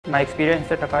My experience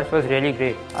at Akash was really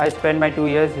great. I spent my 2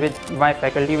 years with my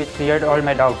faculty which cleared all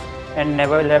my doubts and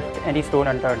never left any stone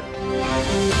unturned.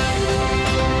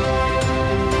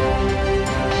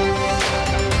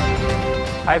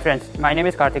 Hi friends, my name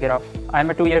is Kartikeya Rao. I am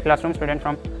a 2-year classroom student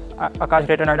from Aakash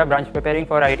Greater Noida branch preparing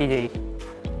for IIT JEE.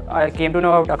 I came to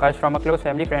know about Akash from a close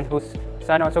family friend whose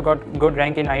son also got good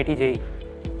rank in IIT JEE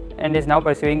and is now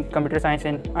pursuing computer science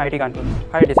in IIT Kanpur.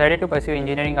 I decided to pursue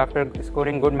engineering after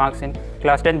scoring good marks in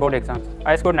class 10 board exams.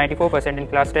 I scored 94% in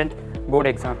class 10 board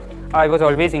exams. I was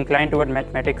always inclined toward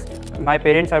mathematics. My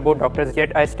parents are both doctors,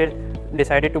 yet I still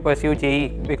decided to pursue JEE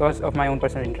because of my own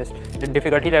personal interest. The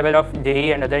difficulty level of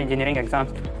JEE and other engineering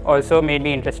exams also made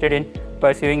me interested in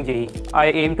pursuing JEE.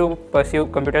 I aim to pursue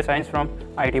computer science from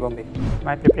IIT Bombay.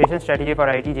 My preparation strategy for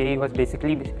IIT JEE was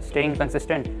basically staying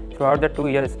consistent throughout the 2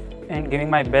 years and giving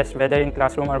my best, whether in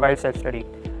classroom or while self-studying.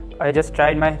 I just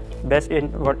tried my best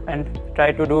and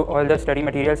tried to do all the study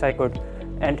materials I could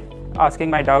and asking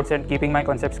my doubts and keeping my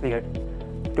concepts clear.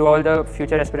 To all the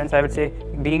future aspirants, I would say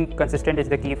being consistent is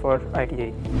the key for IIT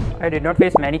JEE. I did not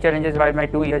face many challenges while my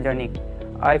 2-year journey.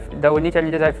 The only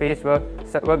challenges I faced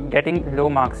were getting low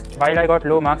marks. While I got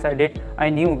low marks, I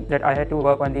knew that I had to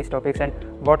work on these topics and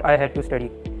what I had to study.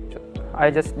 So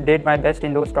I just did my best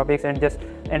in those topics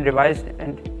and revised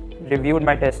and reviewed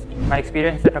my tests. My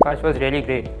experience at Akash was really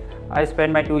great. I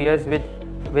spent my 2 years with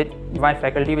my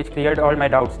faculty which cleared all my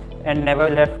doubts and never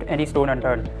left any stone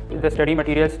unturned. The study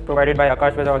materials provided by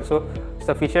Akash were also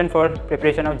sufficient for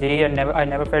preparation of JEE and I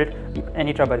never felt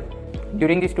any trouble.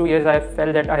 During these 2 years, I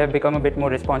felt that I have become a bit more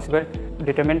responsible,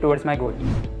 determined towards my goal.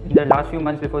 In the last few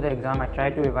months before the exam, I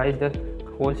tried to revise the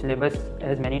whole syllabus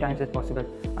as many times as possible.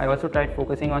 I also tried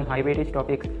focusing on high weightage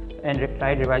topics and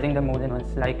tried revising them more than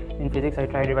once. Like in physics, I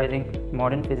tried revising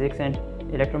modern physics and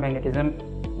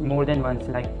electromagnetism more than once,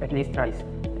 like at least thrice.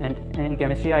 And in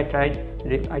chemistry, I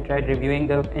tried reviewing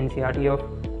the NCERT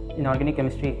of inorganic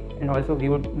chemistry and also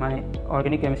viewed my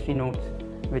organic chemistry notes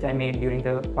which I made during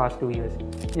the past 2 years.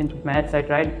 In maths, I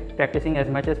tried practicing as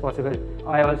much as possible.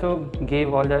 I also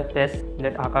gave all the tests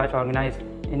that Akash organized.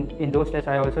 In those tests,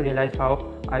 I also realized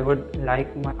how I would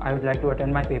like to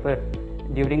attend my paper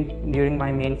during my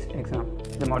mains exam.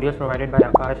 The modules provided by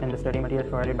Akash and the study materials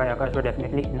provided by Akash were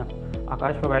definitely enough.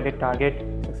 Akash provided target,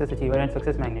 success achiever and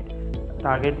success magnet.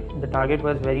 The target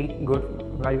was very good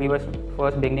while we were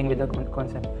first beginning with the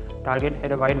concept. Target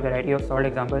had a wide variety of solved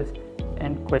examples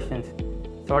and questions.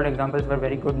 Solved examples were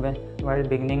very good while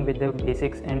beginning with the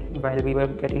basics and while we were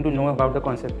getting to know about the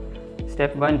concept.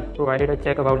 Step 1 provided a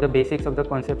check about the basics of the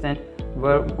concepts and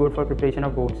were good for preparation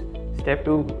of boards. Step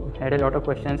 2 had a lot of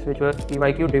questions which were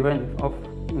PYQ driven of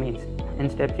mains.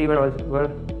 And step 3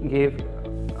 gave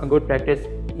a good practice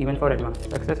even for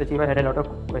advanced. Success achiever had a lot of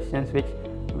questions which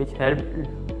helped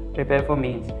prepare for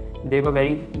mains. They were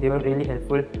really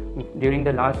helpful during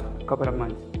the last couple of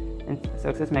months. And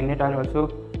success magnet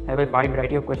also have a wide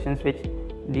variety of questions which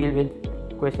deal with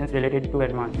questions related to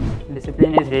advanced.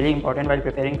 Discipline is really important while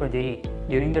preparing for JEE.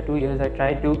 During the 2 years, I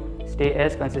tried to stay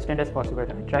as consistent as possible.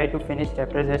 I tried to finish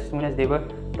chapters as soon as they were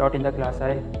taught in the class.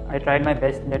 I tried my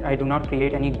best that I do not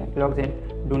create any backlogs and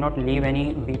do not leave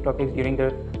any weak topics during the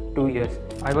 2 years.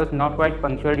 I was not quite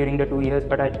punctual during the 2 years,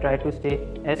 but I tried to stay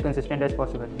as consistent as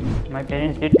possible. My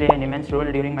parents did play an immense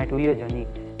role during my 2-year journey.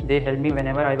 They helped me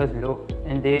whenever I was low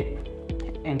and they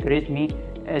encouraged me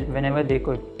whenever they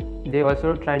could. They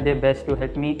also tried their best to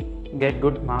help me get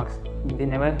good marks. They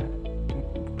never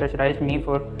pressurized me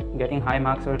for getting high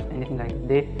marks or anything like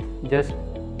that.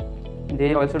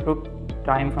 They also took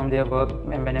time from their work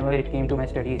whenever it came to my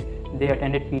studies. They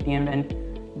attended PTM and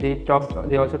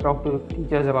they also talked to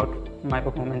teachers about my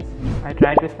performance. I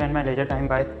tried to spend my leisure time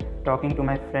by talking to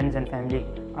my friends and family.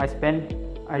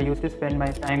 I used to spend my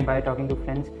time by talking to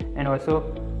friends and also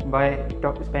by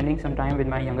spending some time with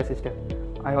my younger sister.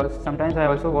 Sometimes I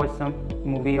also watch some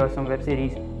movie or some web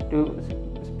series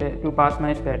to pass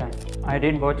my spare time. I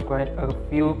did watch quite a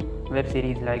few web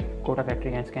series like Kota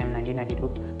Factory and Scam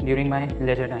 1992 during my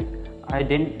leisure time.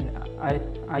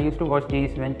 I used to watch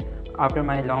these after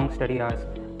my long study hours.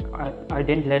 I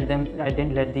didn't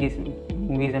let these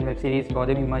movies and web series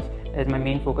bother me much as my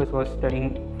main focus was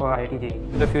studying for IIT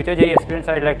JEE. To the future JEE aspirants,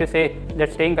 I'd like to say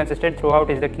that staying consistent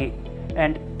throughout is the key,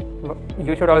 and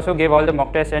you should also give all the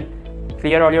mock tests and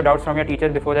clear all your doubts from your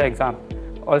teachers before the exam.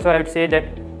 Also, I would say that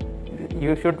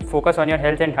you should focus on your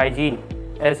health and hygiene,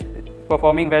 as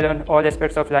performing well on all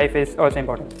aspects of life is also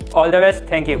important. All the best.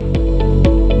 Thank you.